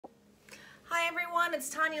everyone, it's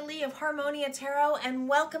Tanya Lee of Harmonia Tarot, and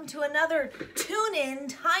welcome to another tune-in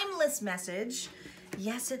timeless message.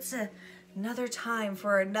 Yes, it's another time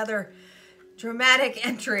for another dramatic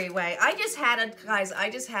entryway. I just had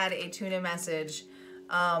a tune-in message,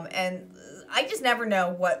 and I just never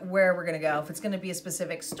know where we're gonna go. If it's gonna be a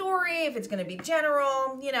specific story, if it's gonna be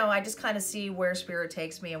general, you know, I just kind of see where spirit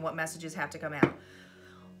takes me and what messages have to come out.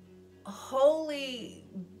 Holy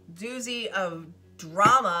doozy of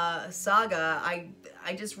drama saga. I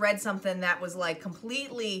just read something that was like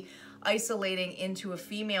completely isolating into a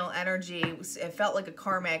female energy. It felt like a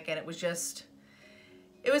karmic, and it was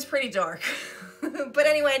pretty dark. But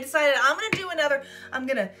anyway, I decided I'm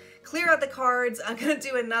gonna clear out the cards. I'm gonna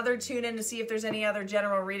do another tune-in to see if there's any other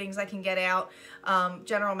general readings I can get out,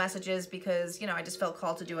 general messages, because, you know, I just felt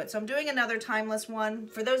called to do it. So I'm doing another timeless one.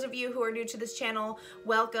 For those of you who are new to this channel,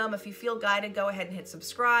 welcome. If you feel guided, go ahead and hit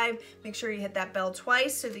subscribe. Make sure you hit that bell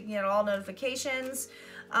twice so that you can get all notifications.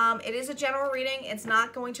 It is a general reading. It's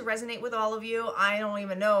not going to resonate with all of you. I don't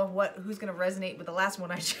even know who's going to resonate with the last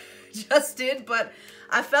one I just did, but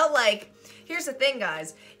I felt like, here's the thing,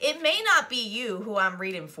 guys. It may not be you who I'm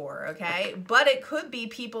reading for, okay? But it could be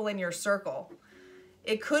people in your circle.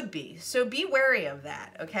 It could be. So be wary of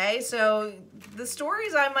that, okay? So the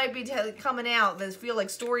stories I might be coming out that feel like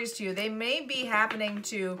stories to you, they may be happening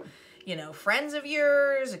to, you know, friends of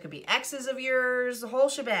yours. It could be exes of yours, the whole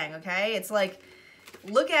shebang, okay? It's like,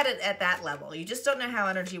 look at it at that level. You just don't know how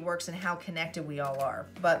energy works and how connected we all are.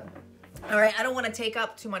 But all right, I don't want to take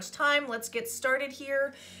up too much time. Let's get started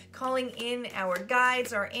here, calling in our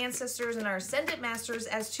guides, our ancestors, and our ascendant masters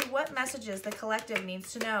as to what messages the collective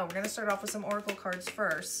needs to know. We're going to start off with some oracle cards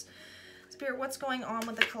first. Spirit, what's going on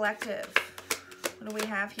with the collective? What do we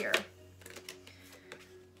have here?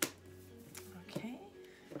 Okay.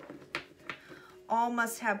 All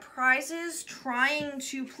must have prizes, trying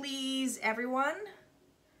to please everyone.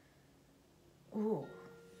 Ooh.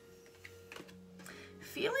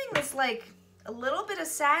 Feeling this, like, a little bit of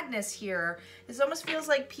sadness here. This almost feels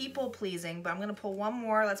like people pleasing, but I'm going to pull one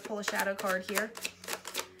more. Let's pull a shadow card here.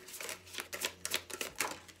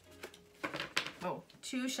 Oh,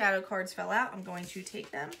 2 shadow cards fell out. I'm going to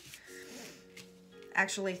take them.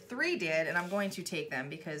 Actually, 3 did, and I'm going to take them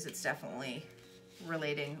because it's definitely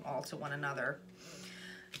relating all to one another.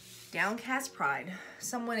 Downcast pride.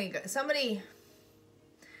 Somebody,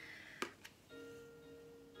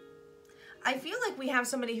 I feel like we have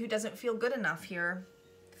somebody who doesn't feel good enough here.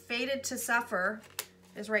 Fated to suffer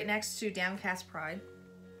is right next to downcast pride.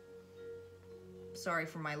 Sorry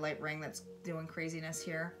for my light ring that's doing craziness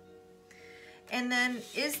here. And then,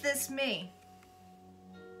 is this me?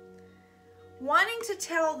 Wanting to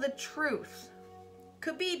tell the truth.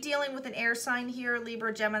 Could be dealing with an air sign here,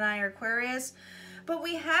 Libra, Gemini, or Aquarius. But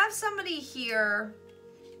we have somebody here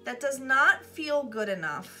that does not feel good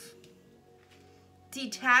enough.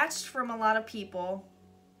 Detached from a lot of people,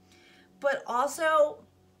 but also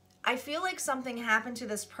I feel like something happened to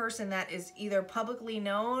this person that is either publicly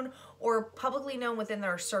known or publicly known within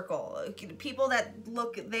their circle, people that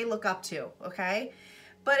they look up to, okay?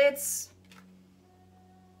 But it's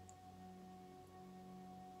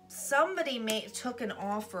somebody took an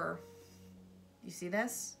offer. You see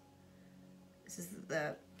this? This is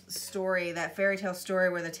the story, that fairy tale story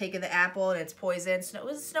where they're taking the apple and it's poison. It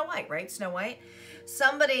was Snow White, right? Snow White.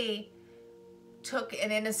 Somebody took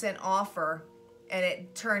an innocent offer and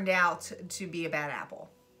it turned out to be a bad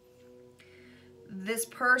apple. This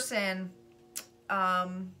person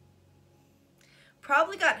probably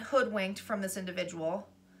got hoodwinked from this individual,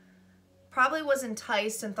 probably was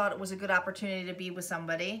enticed and thought it was a good opportunity to be with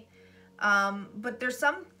somebody. But there's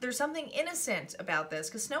something innocent about this,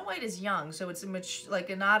 because Snow White is young, so it's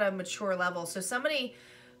not a mature level. So somebody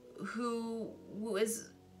who is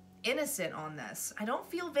innocent on this. I don't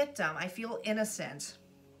feel victim. I feel innocent.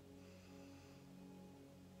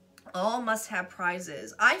 All must have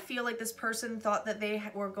prizes. I feel like this person thought that they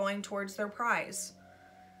were going towards their prize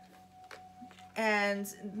and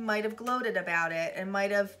might have gloated about it and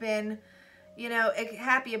might have been, you know,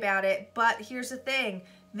 happy about it. But here's the thing.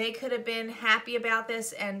 They could have been happy about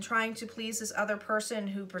this and trying to please this other person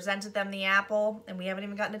who presented them the apple. And we haven't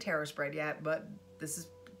even gotten a tarot spread yet, but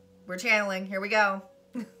we're channeling. Here we go.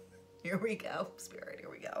 Here we go, Spirit, here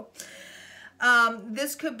we go.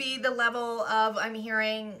 This could be the level of, I'm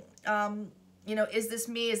hearing, you know, is this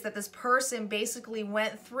me? Is that this person basically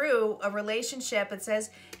went through a relationship and says,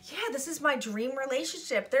 yeah, this is my dream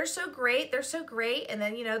relationship. They're so great. They're so great. And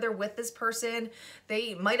then, you know, they're with this person.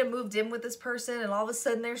 They might have moved in with this person, and all of a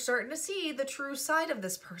sudden they're starting to see the true side of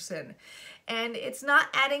this person. And it's not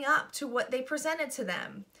adding up to what they presented to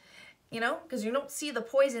them. You know, because you don't see the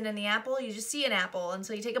poison in the apple, you just see an apple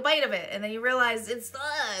until you take a bite of it, and then you realize it's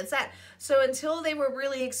that. So until they were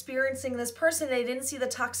really experiencing this person, they didn't see the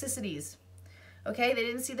toxicities. Okay, they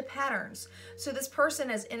didn't see the patterns. So this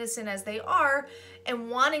person, as innocent as they are, and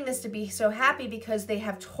wanting this to be so happy because they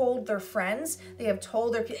have told their friends, they have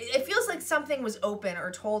told their, it feels like something was open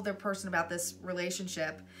or told their person about this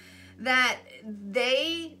relationship, that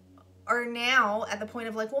they are now at the point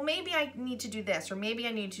of like, well, maybe I need to do this, or maybe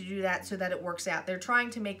I need to do that so that it works out. They're trying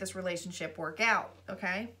to make this relationship work out,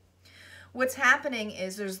 okay? What's happening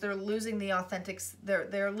is they're losing the authentics,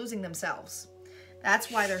 they're losing themselves.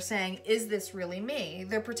 That's why they're saying, is this really me?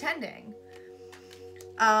 They're pretending.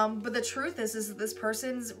 But the truth is that this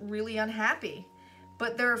person's really unhappy,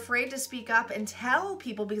 but they're afraid to speak up and tell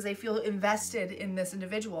people because they feel invested in this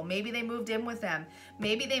individual. Maybe they moved in with them.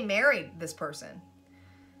 Maybe they married this person.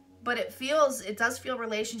 But it does feel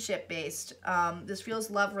relationship based. This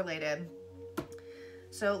feels love related.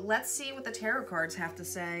 So let's see what the tarot cards have to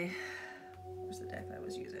say. Where's the deck I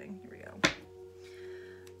was using? Here we go.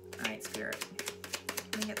 All right, Spirit.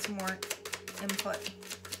 Let me get some more input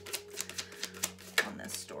on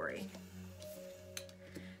this story.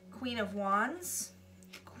 Queen of Wands,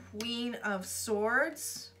 Queen of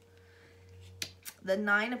Swords, the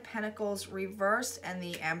Nine of Pentacles reversed, and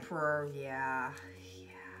the Emperor. Yeah.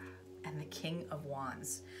 And the King of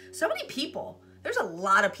Wands. So many people. There's a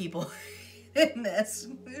lot of people in this.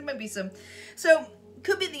 There might be some. So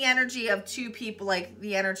could be the energy of two people, like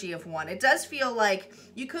the energy of one. It does feel like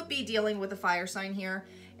you could be dealing with a fire sign here,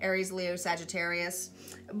 Aries, Leo, Sagittarius.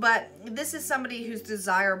 But this is somebody who's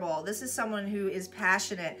desirable. This is someone who is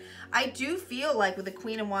passionate. I do feel like with the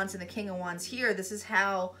Queen of Wands and the King of Wands here, this is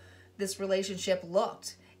how this relationship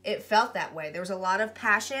looked. It felt that way. There was a lot of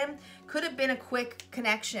passion. Could have been a quick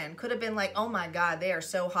connection. Could have been like, oh my God, they are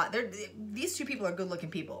so hot. These two people are good looking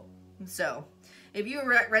people. So if you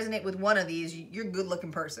resonate with one of these, you're a good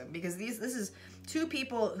looking person, because this is two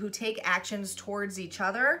people who take actions towards each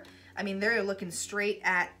other. I mean, they're looking straight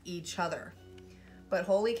at each other. But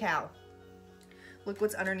holy cow, look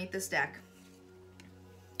what's underneath this deck.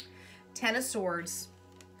 Ten of Swords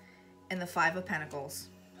and the Five of Pentacles.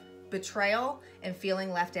 Betrayal and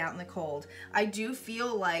feeling left out in the cold. I do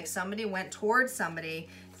feel like somebody went towards somebody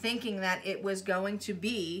thinking that it was going to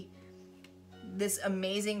be this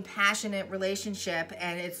amazing, passionate relationship,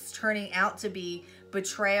 and it's turning out to be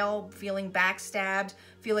betrayal, feeling backstabbed,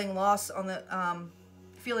 feeling loss on the,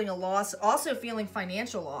 feeling a loss, also feeling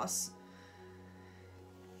financial loss.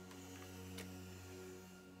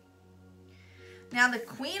 Now the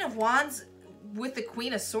Queen of Wands with the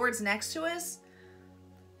Queen of Swords next to us,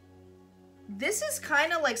 this is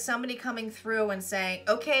kind of like somebody coming through and saying,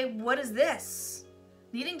 okay, what is this?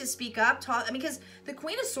 Needing to speak up, talk. I mean, because the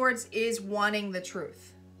Queen of Swords is wanting the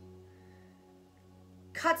truth.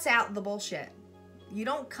 Cuts out the bullshit. You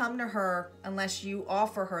don't come to her unless you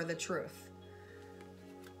offer her the truth.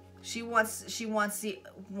 She wants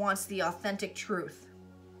the authentic truth.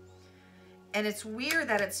 And it's weird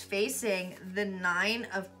that it's facing the Nine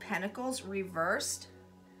of Pentacles reversed.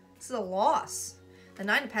 This is a loss. The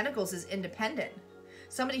Nine of Pentacles is independent.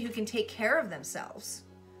 Somebody who can take care of themselves.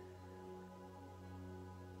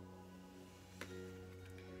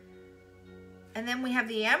 And then we have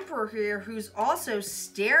the Emperor here, who's also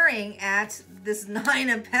staring at this Nine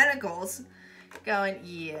of Pentacles, going,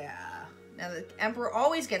 yeah. Now the Emperor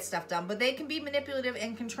always gets stuff done, but they can be manipulative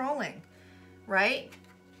and controlling, right?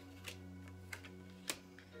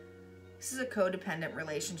 This is a codependent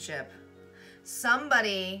relationship.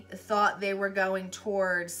 Somebody thought they were going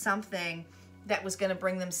towards something that was going to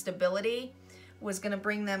bring them stability, was going to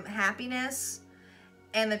bring them happiness.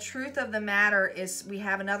 And the truth of the matter is we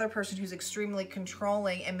have another person who's extremely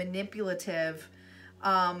controlling and manipulative.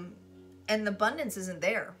 And the abundance isn't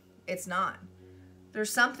there. It's not.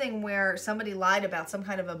 There's something where somebody lied about some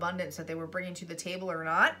kind of abundance that they were bringing to the table or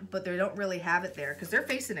not, but they don't really have it there because they're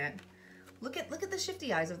facing it. Look at the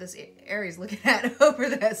shifty eyes of this Aries looking at over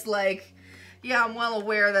this, like, yeah, I'm well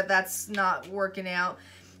aware that that's not working out.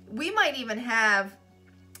 We might even have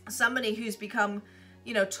somebody who's become,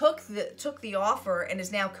 you know, took the offer and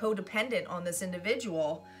is now codependent on this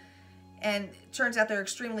individual, and it turns out they're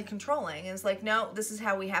extremely controlling. And it's like, no, this is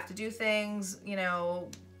how we have to do things. You know,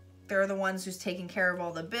 they're the ones who's taking care of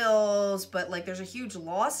all the bills, but like there's a huge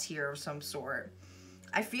loss here of some sort.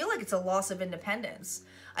 I feel like it's a loss of independence.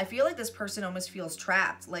 I feel like this person almost feels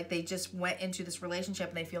trapped, like they just went into this relationship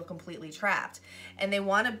and they feel completely trapped. And they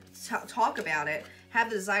want to talk about it, have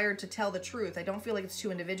the desire to tell the truth. I don't feel like it's two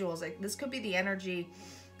individuals. Like this could be the energy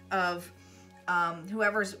of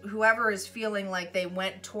whoever is feeling like they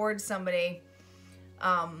went towards somebody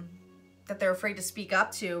that they're afraid to speak up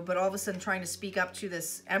to, but all of a sudden trying to speak up to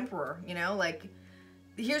this emperor, you know, like,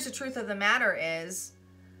 here's the truth of the matter is,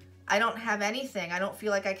 I don't have anything. I don't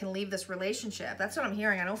feel like I can leave this relationship. That's what I'm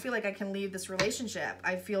hearing. I don't feel like I can leave this relationship.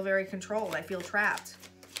 I feel very controlled. I feel trapped.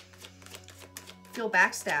 I feel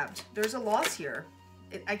backstabbed. There's a loss here.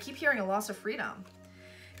 I keep hearing a loss of freedom.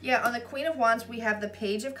 Yeah, on the Queen of Wands, we have the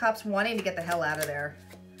Page of Cups wanting to get the hell out of there.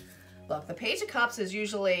 Look, the Page of Cups is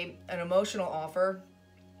usually an emotional offer.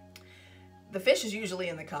 The fish is usually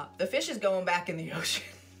in the cup. The fish is going back in the ocean.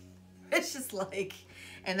 It's just like,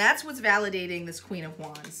 and that's what's validating this Queen of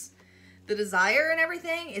Wands. The desire and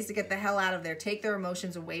everything is to get the hell out of there. Take their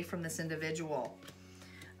emotions away from this individual.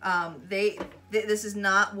 This is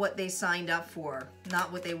not what they signed up for.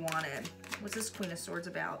 Not what they wanted. What's this Queen of Swords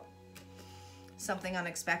about? Something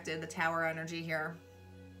unexpected. The Tower energy here.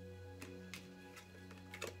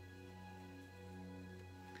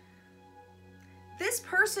 This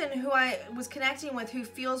person who I was connecting with who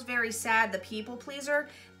feels very sad, the people pleaser,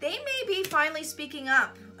 they may be finally speaking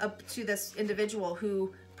up to this individual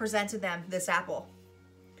who presented them this apple.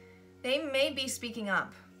 They may be speaking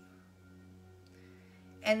up.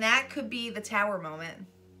 And that could be the Tower moment.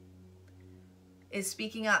 Is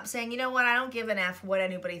speaking up, saying, you know what, I don't give an F what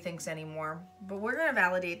anybody thinks anymore. But we're going to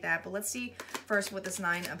validate that. But let's see first what this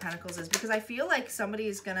Nine of Pentacles is. Because I feel like somebody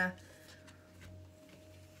is going to...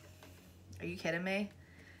 Are you kidding me?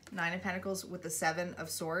 Nine of Pentacles with the Seven of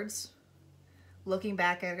Swords. Looking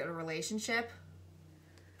back at a relationship.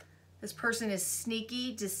 This person is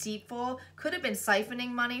sneaky, deceitful. Could have been siphoning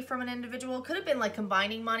money from an individual. Could have been like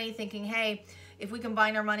combining money, thinking, hey, if we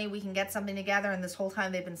combine our money, we can get something together. And this whole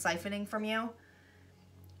time they've been siphoning from you.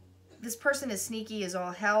 This person is sneaky as all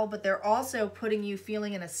hell, but they're also putting you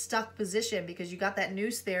feeling in a stuck position because you got that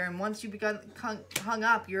noose there. And once you become hung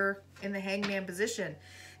up, you're in the hangman position.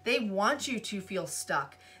 They want you to feel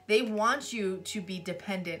stuck. They want you to be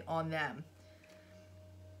dependent on them.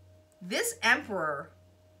 This Emperor,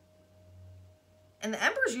 and the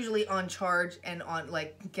Emperor's usually on charge and on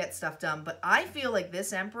like get stuff done, but I feel like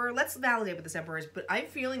this Emperor, let's validate what this Emperor is, but I'm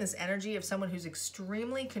feeling this energy of someone who's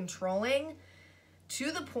extremely controlling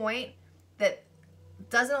to the point that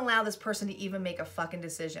doesn't allow this person to even make a fucking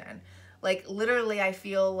decision. Like, literally, I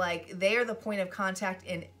feel like they are the point of contact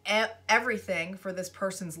in everything for this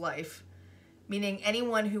person's life. Meaning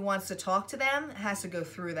anyone who wants to talk to them has to go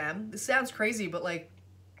through them. This sounds crazy, but, like,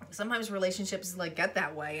 sometimes relationships, like, get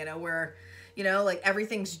that way, you know, where, you know, like,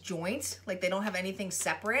 everything's joint. Like, they don't have anything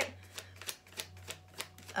separate.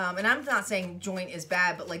 And I'm not saying joint is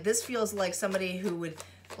bad, but, like, this feels like somebody who would,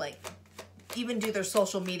 like... even do their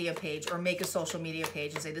social media page or make a social media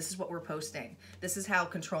page and say, this is what we're posting. This is how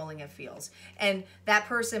controlling it feels. And that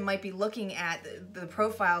person might be looking at the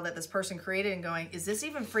profile that this person created and going, is this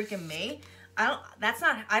even freaking me? They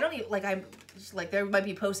might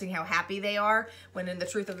be posting how happy they are when in the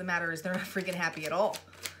truth of the matter is they're not freaking happy at all.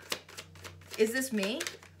 Is this me?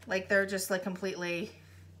 Like they're just like completely...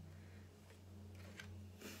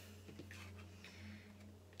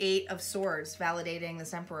 Eight of Swords, validating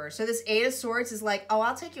this Emperor. So this Eight of Swords is like, oh,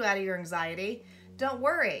 I'll take you out of your anxiety. Don't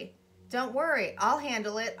worry. Don't worry. I'll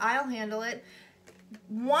handle it. I'll handle it.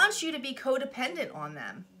 Wants you to be codependent on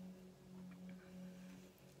them.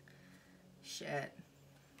 Shit.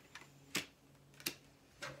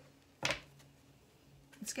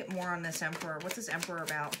 Let's get more on this Emperor. What's this Emperor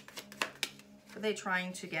about? What are they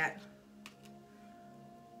trying to get?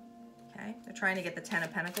 Okay. They're trying to get the Ten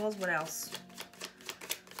of Pentacles. What else?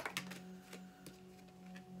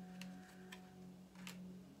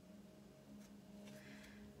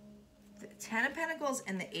 Ten of Pentacles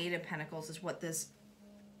and the Eight of Pentacles is what this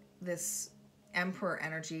Emperor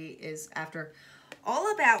energy is after.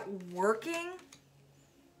 All about working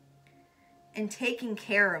and taking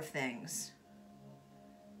care of things.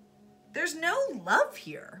 There's no love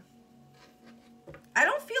here. I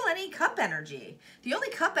don't feel any cup energy. The only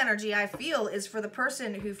cup energy I feel is for the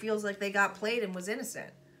person who feels like they got played and was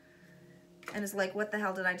innocent. And is like, what the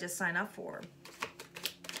hell did I just sign up for?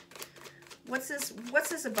 What's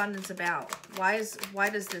this abundance about? Why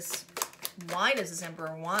does this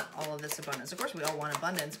Emperor want all of this abundance? Of course we all want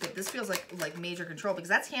abundance, but this feels like major control because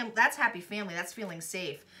that's happy family, that's feeling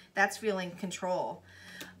safe, that's feeling control.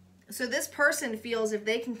 So this person feels if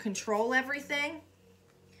they can control everything,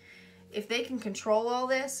 if they can control all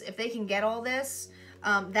this, if they can get all this,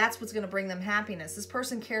 that's what's going to bring them happiness. This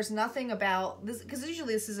person cares nothing about this, because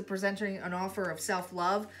usually this is presenting an offer of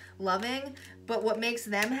self-love, loving, but what makes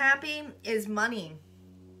them happy is money.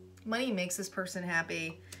 Money makes this person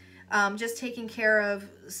happy. Just taking care of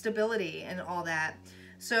stability and all that.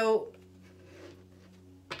 So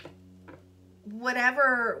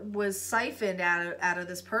whatever was siphoned out of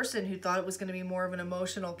this person who thought it was going to be more of an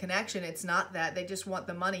emotional connection, it's not that. They just want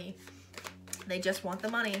the money. They just want the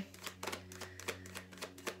money.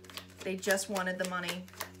 They just wanted the money.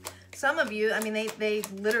 Some of you, I mean, they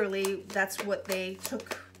literally, that's what they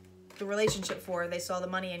took the relationship for. They saw the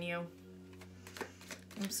money in you.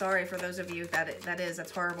 I'm sorry for those of you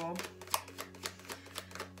that's horrible.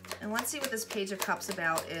 And let's see what this Page of Cups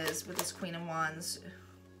about is with this Queen of Wands,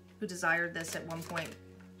 who desired this at one point.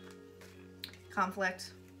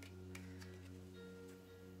 Conflict.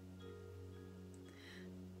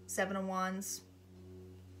 Seven of Wands.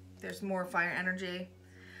 There's more fire energy.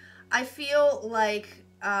 I feel like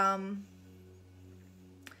they're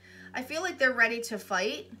ready to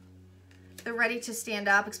fight. They're ready to stand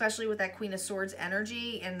up, especially with that Queen of Swords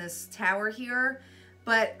energy and this Tower here.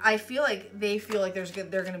 But I feel like they're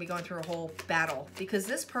going to be going through a whole battle, because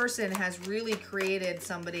this person has really created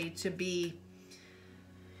somebody to be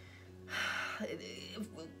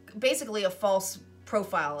basically a false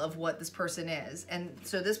profile of what this person is. And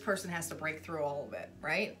so this person has to break through all of it,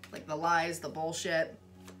 right? Like the lies, the bullshit.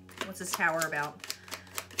 What's this Tower about?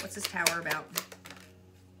 What's this Tower about?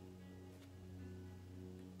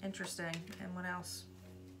 Interesting. And what else?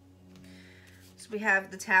 So we have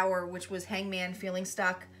the Tower, which was Hangman, feeling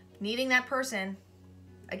stuck, needing that person.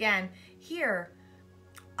 Again, here,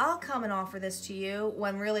 I'll come and offer this to you,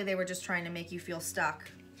 when really they were just trying to make you feel stuck.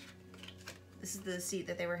 This is the seat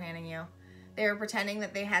that they were handing you. They were pretending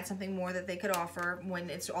that they had something more that they could offer, when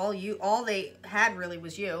it's all you. All they had really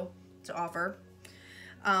was you to offer.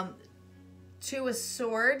 Two of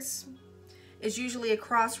Swords is usually a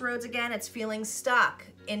crossroads again. It's feeling stuck,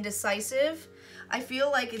 indecisive. I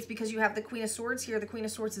feel like it's because you have the Queen of Swords here. The Queen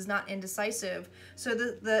of Swords is not indecisive. So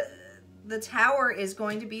the Tower is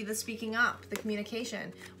going to be the speaking up, the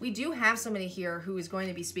communication. We do have somebody here who is going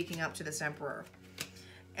to be speaking up to this Emperor.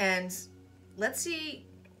 And let's see,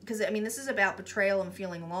 because I mean, this is about betrayal and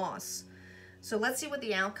feeling loss. So let's see what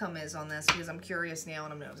the outcome is on this, because I'm curious now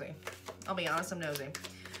and I'm nosy. I'll be honest, I'm nosy.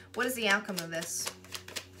 What is the outcome of this?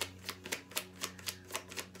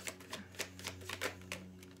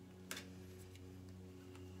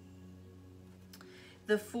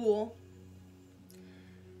 The Fool.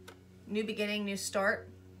 New beginning, new start.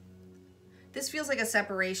 This feels like a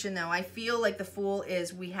separation, though. I feel like the Fool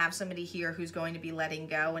is, we have somebody here who's going to be letting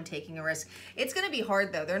go and taking a risk. It's going to be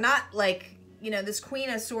hard, though. They're not like, you know, this Queen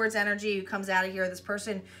of Swords energy who comes out of here, this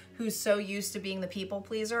person who's so used to being the people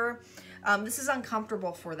pleaser. This is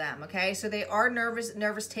uncomfortable for them, okay? So they are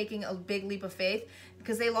nervous taking a big leap of faith,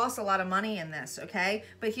 because they lost a lot of money in this, okay?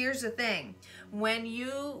 But here's the thing. When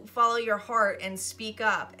you follow your heart and speak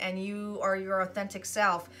up and you are your authentic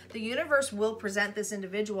self, the universe will present this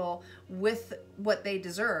individual with what they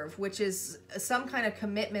deserve, which is some kind of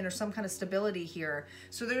commitment or some kind of stability here.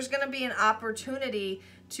 So there's going to be an opportunity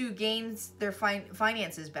to gain their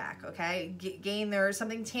finances back, okay? Gain their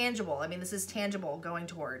something tangible. I mean, this is tangible going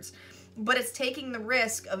towards. But it's taking the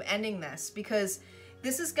risk of ending this, because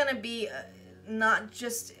this is going to be not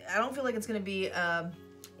just, I don't feel like it's going to be a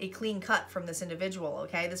clean cut from this individual,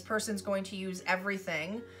 okay? This person's going to use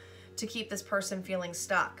everything to keep this person feeling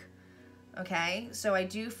stuck, okay? So I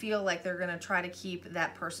do feel like they're going to try to keep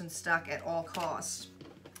that person stuck at all costs.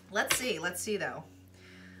 Let's see though.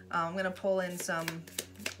 I'm going to pull in some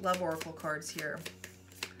Love Oracle cards here.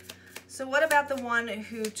 So what about the one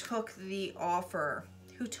who took the offer?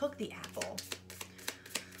 Who took the apple?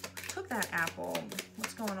 Who took that apple?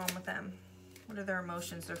 What's going on with them? What are their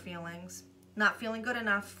emotions, their feelings? Not feeling good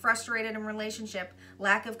enough, frustrated in relationship,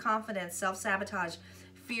 lack of confidence, self-sabotage,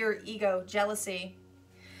 fear, ego, jealousy.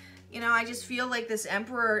 You know, I just feel like this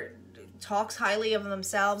Emperor talks highly of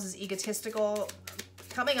themselves, is egotistical,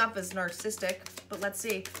 coming up as narcissistic, but let's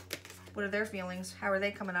see. What are their feelings? How are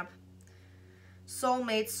they coming up?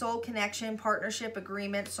 Soulmate, soul connection, partnership,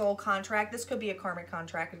 agreement, soul contract. This could be a karmic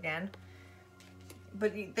contract again.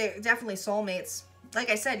 But they're definitely soulmates. Like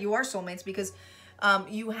I said, you are soulmates, because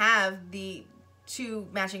you have the two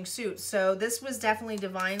matching suits. So this was definitely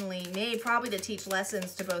divinely made, probably to teach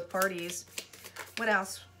lessons to both parties. What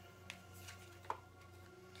else?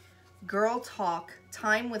 Girl talk,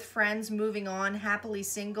 time with friends, moving on, happily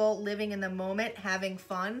single, living in the moment, having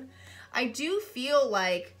fun. I do feel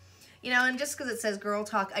like, you know, and just because it says girl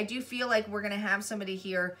talk, I do feel like we're going to have somebody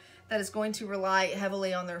here that is going to rely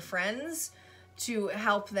heavily on their friends to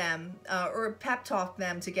help them or pep talk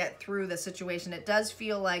them to get through the situation. It does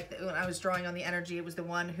feel like, when I was drawing on the energy, it was the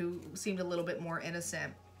one who seemed a little bit more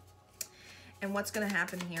innocent. And what's going to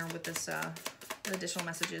happen here with this, what additional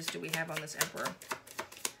messages do we have on this Emperor?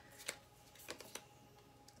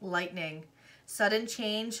 Lightning. Sudden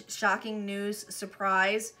change, shocking news,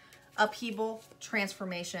 surprise, upheaval,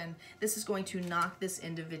 transformation. This is going to knock this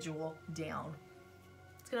individual down.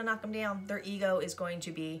 It's going to knock them down. Their ego is going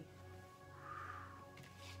to be...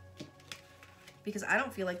 Because I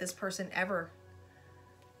don't feel like this person ever...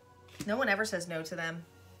 No one ever says no to them.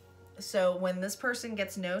 So when this person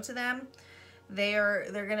gets no to them, they're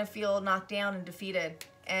going to feel knocked down and defeated.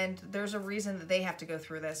 And there's a reason that they have to go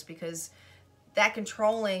through this, because that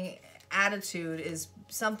controlling attitude is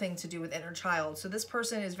something to do with inner child. So this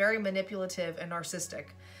person is very manipulative and narcissistic.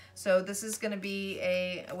 So this is going to be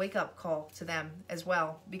a wake-up call to them as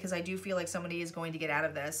well, because I do feel like somebody is going to get out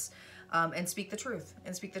of this and speak the truth,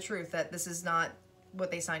 that this is not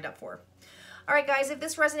what they signed up for. All right, guys, if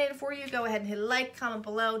this resonated for you, go ahead and hit like, comment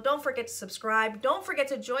below. Don't forget to subscribe. Don't forget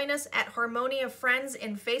to join us at Harmonia Friends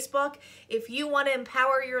in Facebook. If you want to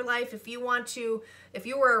empower your life, if you were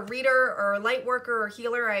a reader or a light worker or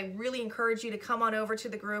healer, I really encourage you to come on over to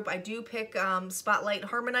the group. I do pick Spotlight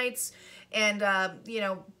Harmonites, and you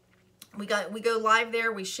know, we go live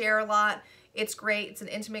there. We share a lot. It's great. It's an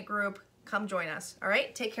intimate group. Come join us. All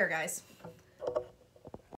right, take care, guys.